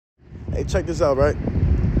Hey, check this out, right?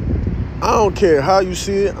 I don't care how you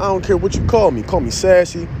see it. I don't care what you call me. Call me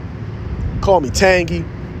sassy. Call me tangy.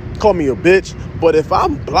 Call me a bitch. But if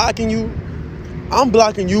I'm blocking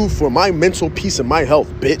you for my mental peace and my health,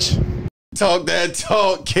 bitch. Talk that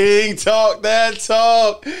talk, King. Talk that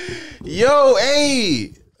talk. Yo,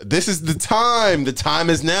 hey, this is the time. The time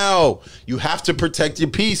is now. You have to protect your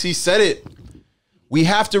peace. He said it. We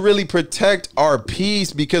have to really protect our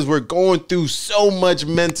peace because we're going through so much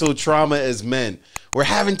mental trauma as men. We're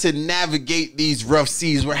having to navigate these rough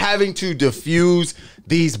seas. We're having to defuse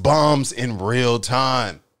these bombs in real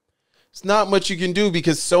time. It's not much you can do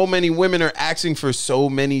because so many women are asking for so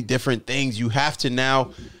many different things. You have to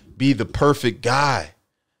now be the perfect guy.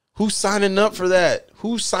 Who's signing up for that?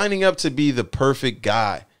 Who's signing up to be the perfect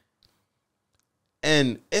guy?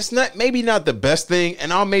 And it's not maybe not the best thing,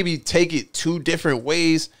 and I'll maybe take it two different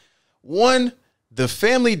ways. One, the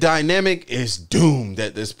family dynamic is doomed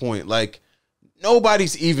at this point. Like,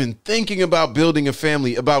 nobody's even thinking about building a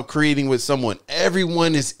family, about creating with someone.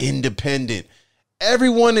 Everyone is independent.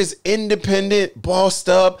 Everyone is independent, bossed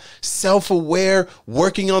up, self-aware,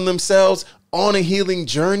 working on themselves, on a healing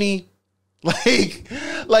journey.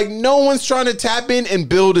 Like no one's trying to tap in and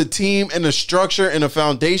build a team and a structure and a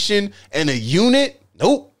foundation and a unit.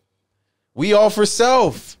 Nope. We all for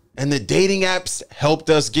self. And the dating apps helped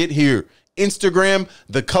us get here. Instagram,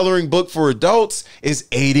 the coloring book for adults, is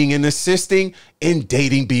aiding and assisting in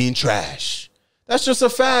dating being trash. That's just a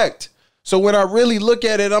fact. So when I really look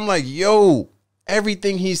at it, I'm like, yo,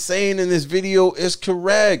 everything he's saying in this video is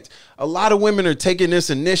correct. A lot of women are taking this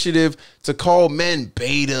initiative to call men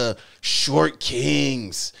beta, short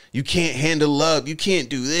kings. You can't handle love. You can't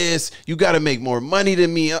do this. You got to make more money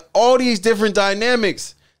than me. All these different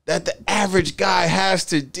dynamics that the average guy has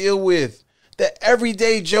to deal with. The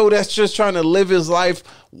everyday Joe that's just trying to live his life,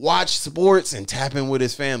 watch sports, and tap in with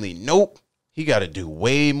his family. Nope. He got to do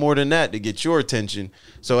way more than that to get your attention.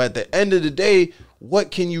 So at the end of the day, what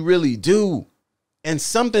can you really do? And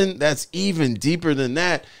something that's even deeper than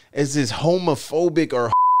that is this homophobic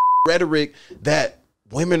or rhetoric that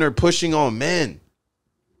women are pushing on men.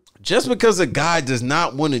 Just because a guy does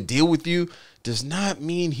not want to deal with you does not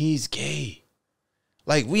mean he's gay.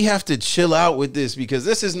 Like, we have to chill out with this because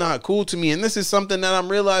this is not cool to me. And this is something that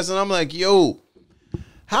I'm realizing. I'm like, yo,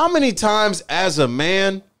 how many times as a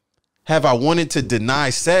man have I wanted to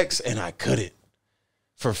deny sex and I couldn't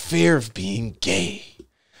for fear of being gay?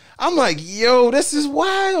 I'm like, yo, this is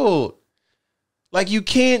wild. Like, you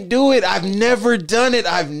can't do it. I've never done it.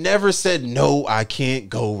 I've never said, no, I can't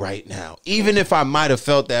go right now. Even if I might have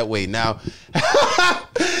felt that way. Now,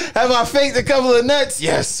 have I faked a couple of nuts?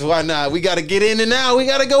 Yes, why not? We got to get in and out. We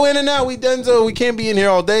got to go in and out. We done so. We can't be in here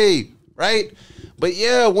all day, right? But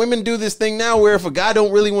yeah, women do this thing now where if a guy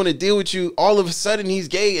don't really want to deal with you, all of a sudden he's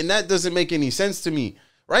gay, and that doesn't make any sense to me,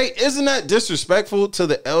 right? Isn't that disrespectful to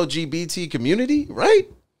the LGBT community, right?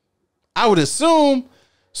 I would assume.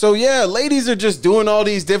 So yeah, ladies are just doing all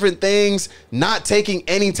these different things, not taking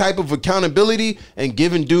any type of accountability and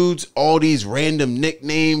giving dudes all these random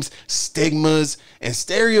nicknames, stigmas, and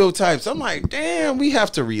stereotypes. I'm like, damn, we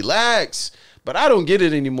have to relax. But I don't get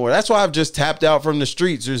it anymore. That's why I've just tapped out from the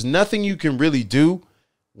streets. There's nothing you can really do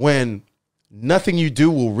when nothing you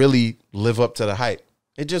do will really live up to the hype.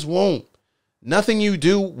 It just won't. Nothing you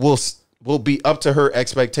do will be up to her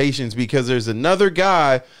expectations because there's another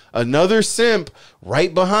guy, another simp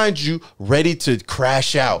right behind you ready to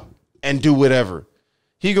crash out and do whatever.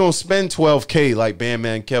 He gonna spend $12K like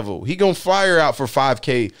Bandman Kevo. He gonna fly her out for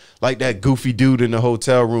 $5K like that goofy dude in the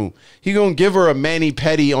hotel room. He gonna give her a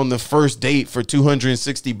mani-pedi on the first date for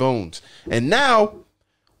 260 bones. And now,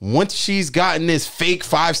 once she's gotten this fake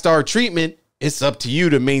 5-star treatment, it's up to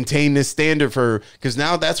you to maintain this standard for her because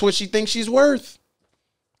now that's what she thinks she's worth.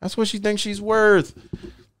 That's what she thinks she's worth.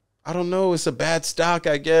 I don't know. It's a bad stock,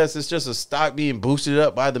 I guess. It's just a stock being boosted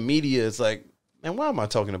up by the media. It's like, man, why am I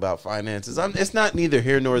talking about finances? It's not neither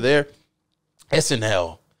here nor there. It's an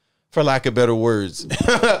L, for lack of better words.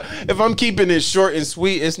 If I'm keeping it short and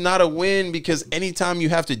sweet, it's not a win because anytime you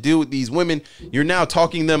have to deal with these women, you're now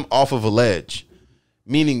talking them off of a ledge,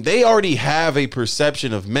 meaning they already have a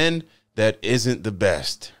perception of men that isn't the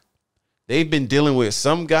best. They've been dealing with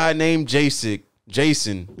some guy named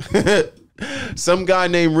Jason, some guy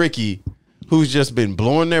named Ricky, who's just been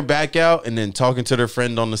blowing their back out and then talking to their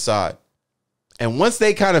friend on the side. And once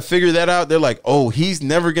they kind of figure that out, they're like, oh, he's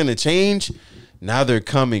never going to change. Now they're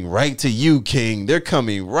coming right to you, King. They're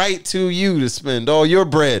coming right to you to spend all your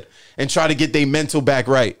bread and try to get their mental back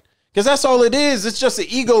right. Because that's all it is. It's just an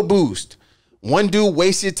ego boost. One dude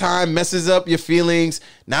wastes your time, messes up your feelings.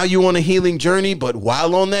 Now you on a healing journey. But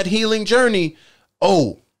while on that healing journey,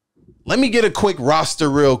 oh, Let me get a quick roster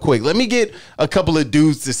real quick. Let me get a couple of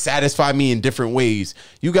dudes to satisfy me in different ways.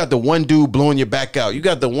 You got the one dude blowing your back out. You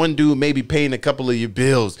got the one dude maybe paying a couple of your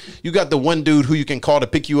bills. You got the one dude who you can call to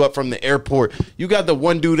pick you up from the airport. You got the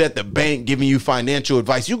one dude at the bank giving you financial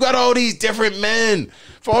advice. You got all these different men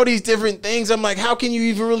for all these different things. I'm like, how can you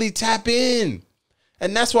even really tap in?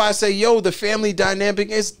 And that's why I say, yo, the family dynamic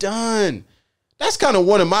is done. That's kind of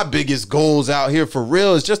one of my biggest goals out here for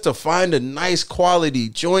real, is just to find a nice quality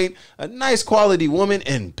joint, a nice quality woman,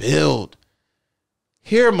 and build.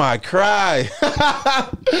 Hear my cry.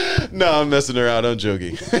 No, I'm messing around. I'm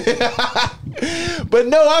joking. But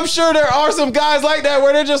no, I'm sure there are some guys like that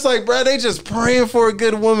where they're just like, bro, they just praying for a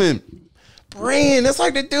good woman. Praying. It's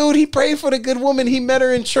like the dude, he prayed for the good woman. He met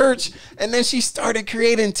her in church, and then she started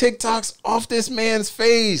creating TikToks off this man's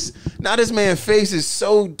face. Now this man's face is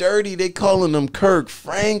so dirty, they calling him Kirk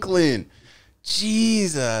Franklin.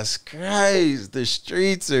 Jesus Christ, the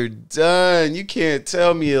streets are done. You can't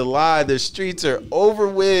tell me a lie. The streets are over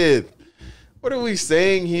with. What are we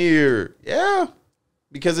saying here? Yeah,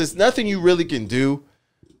 because it's nothing you really can do.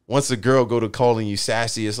 Once a girl go to calling you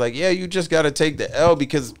sassy, it's like, yeah, you just got to take the L,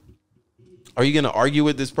 because are you going to argue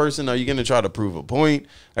with this person? Are you going to try to prove a point?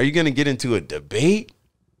 Are you going to get into a debate?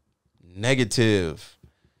 Negative.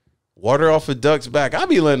 Water off a duck's back. I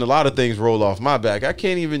be letting a lot of things roll off my back. I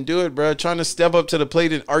can't even do it, bro. Trying to step up to the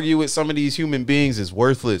plate and argue with some of these human beings is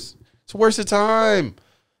worthless. It's a waste of time.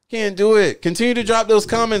 Can't do it. Continue to drop those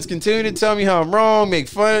comments. Continue to tell me how I'm wrong. Make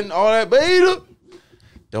fun, all that. But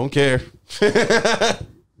don't care.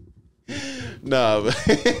 Nah,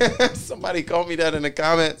 somebody called me that in the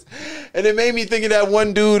comments, and it made me think of that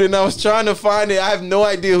one dude, and I was trying to find it. I have no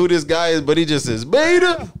idea who this guy is, but he just says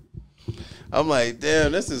beta. I'm like,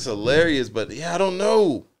 damn, this is hilarious, but yeah, I don't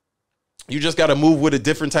know. You just got to move with a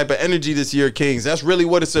different type of energy this year, Kings. That's really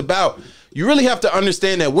what it's about. You really have to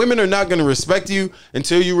understand that women are not going to respect you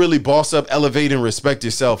until you really boss up, elevate, and respect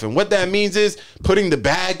yourself. And what that means is putting the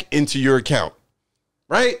bag into your account,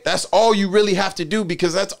 right? That's all you really have to do,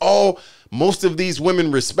 because that's all most of these women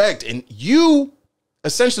respect. And you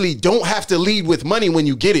essentially don't have to lead with money when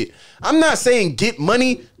you get it. I'm not saying get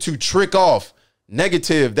money to trick off.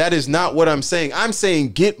 Negative. That is not what I'm saying. I'm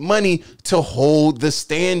saying get money to hold the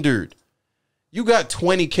standard. You got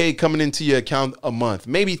 20K coming into your account a month,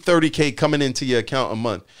 maybe 30K coming into your account a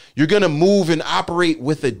month. You're going to move and operate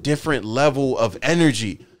with a different level of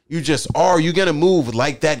energy. You just are. You're going to move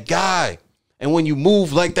like that guy. And when you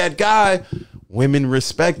move like that guy, women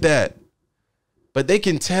respect that. But they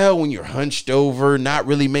can tell when you're hunched over, not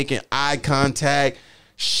really making eye contact,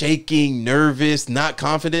 shaking, nervous, not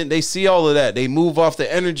confident. They see all of that. They move off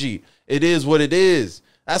the energy. It is what it is.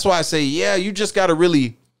 That's why I say, yeah, you just got to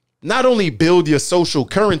really not only build your social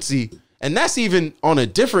currency, and that's even on a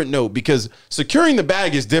different note, because securing the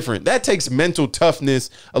bag is different. That takes mental toughness,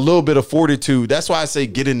 a little bit of fortitude. That's why I say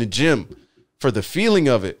get in the gym for the feeling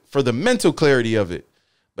of it, for the mental clarity of it.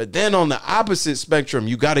 But then on the opposite spectrum,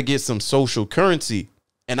 you got to get some social currency.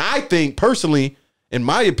 And I think personally, in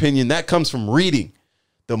my opinion, that comes from reading.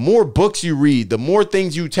 The more books you read, the more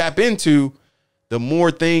things you tap into, the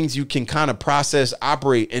more things you can kind of process,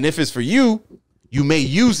 operate. And if it's for you, you may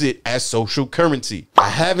use it as social currency. I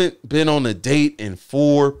haven't been on a date in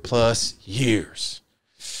 4+ years.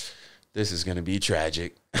 This is going to be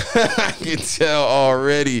tragic. I can tell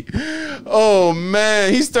already. Oh,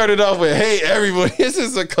 man. He started off with, hey, everybody, this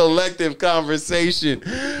is a collective conversation.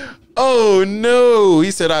 Oh, no.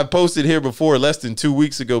 He said, I posted here before less than 2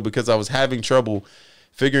 weeks ago because I was having trouble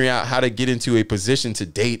figuring out how to get into a position to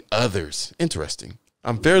date others. Interesting.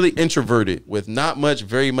 I'm fairly introverted with not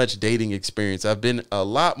very much dating experience. I've been a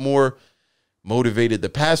lot more motivated the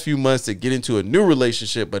past few months to get into a new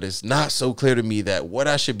relationship, but it's not so clear to me that what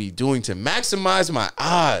I should be doing to maximize my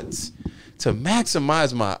odds. To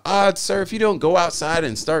maximize my odds, sir, if you don't go outside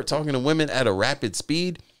and start talking to women at a rapid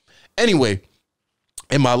speed. Anyway,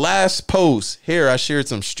 in my last post here, I shared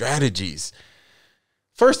some strategies.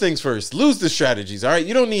 First things first, lose the strategies, all right?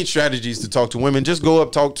 You don't need strategies to talk to women. Just go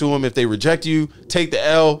up, talk to them. If they reject you, take the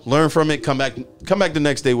L, learn from it, come back the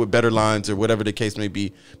next day with better lines or whatever the case may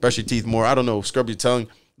be. Brush your teeth more. I don't know, scrub your tongue.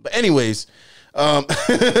 But anyways,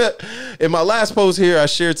 in my last post here, I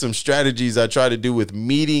shared some strategies I try to do with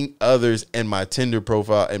meeting others in my Tinder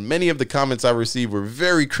profile. And many of the comments I received were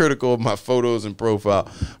very critical of my photos and profile.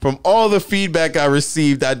 From all the feedback I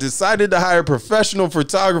received, I decided to hire a professional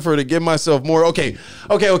photographer to give myself more. Okay.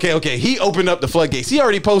 He opened up the floodgates. He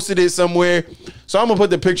already posted it somewhere. So I'm going to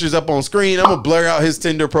put the pictures up on screen. I'm going to blur out his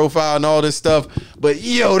Tinder profile and all this stuff. But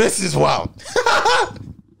yo, this is wild.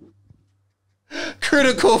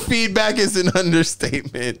 Critical feedback is an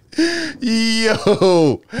understatement.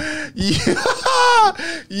 Yo.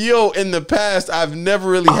 Yo, in the past, I've never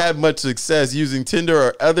really had much success using Tinder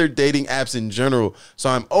or other dating apps in general. So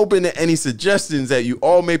I'm open to any suggestions that you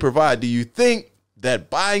all may provide. Do you think that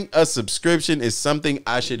buying a subscription is something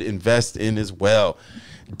I should invest in as well?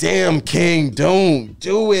 Damn, King, don't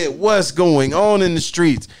do it. What's going on in the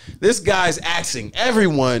streets? This guy's asking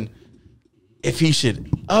everyone if he should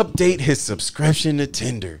update his subscription to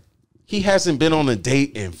Tinder. He hasn't been on a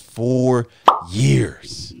date in 4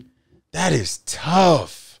 years. That is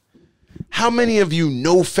tough. How many of you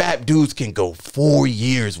no fat dudes can go 4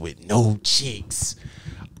 years with no cheeks?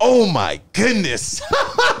 Oh my goodness.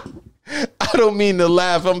 I don't mean to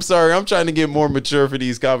laugh. I'm sorry. I'm trying to get more mature for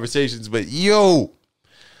these conversations, but yo,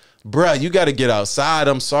 bruh, you got to get outside.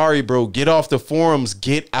 I'm sorry, bro. Get off the forums.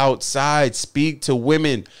 Get outside. Speak to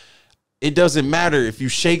women. It doesn't matter if you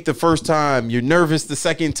shake the first time, you're nervous the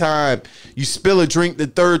second time, you spill a drink the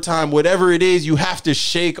third time, whatever it is, you have to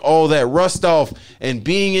shake all that rust off. And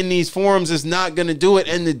being in these forums is not going to do it.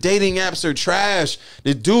 And the dating apps are trash.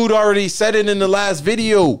 The dude already said it in the last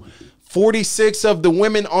video. 46 of the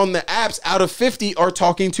women on the apps out of 50 are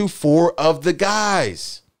talking to 4 of the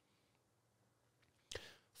guys.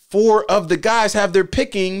 4 of the guys have their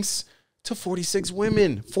pickings to 46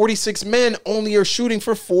 women. 46 men only are shooting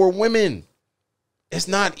for 4 women. It's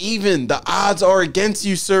not even. The odds are against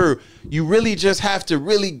you, sir. You really just have to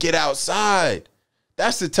really get outside.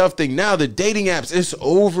 That's the tough thing now. The dating apps, it's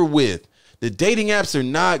over with. The dating apps are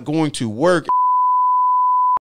not going to work.